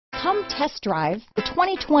Come test drive the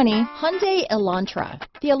 2020 Hyundai Elantra.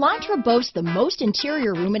 The Elantra boasts the most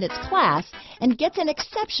interior room in its class and gets an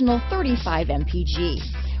exceptional 35 mpg.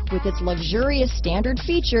 With its luxurious standard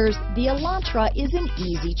features, the Elantra is an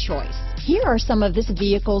easy choice. Here are some of this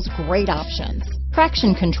vehicle's great options: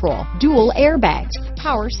 traction control, dual airbags,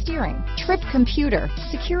 power steering, trip computer,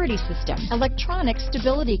 security system, electronic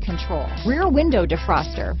stability control, rear window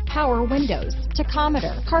defroster, power windows,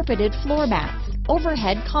 tachometer, carpeted floor mats,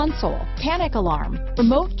 overhead console, panic alarm,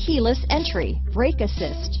 remote keyless entry, brake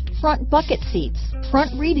assist, front bucket seats,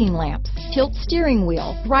 front reading lamps, tilt steering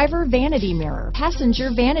wheel, driver vanity mirror, passenger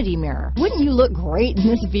vanity mirror. Wouldn't you look great in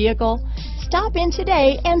this vehicle? Stop in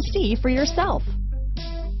today and see for yourself.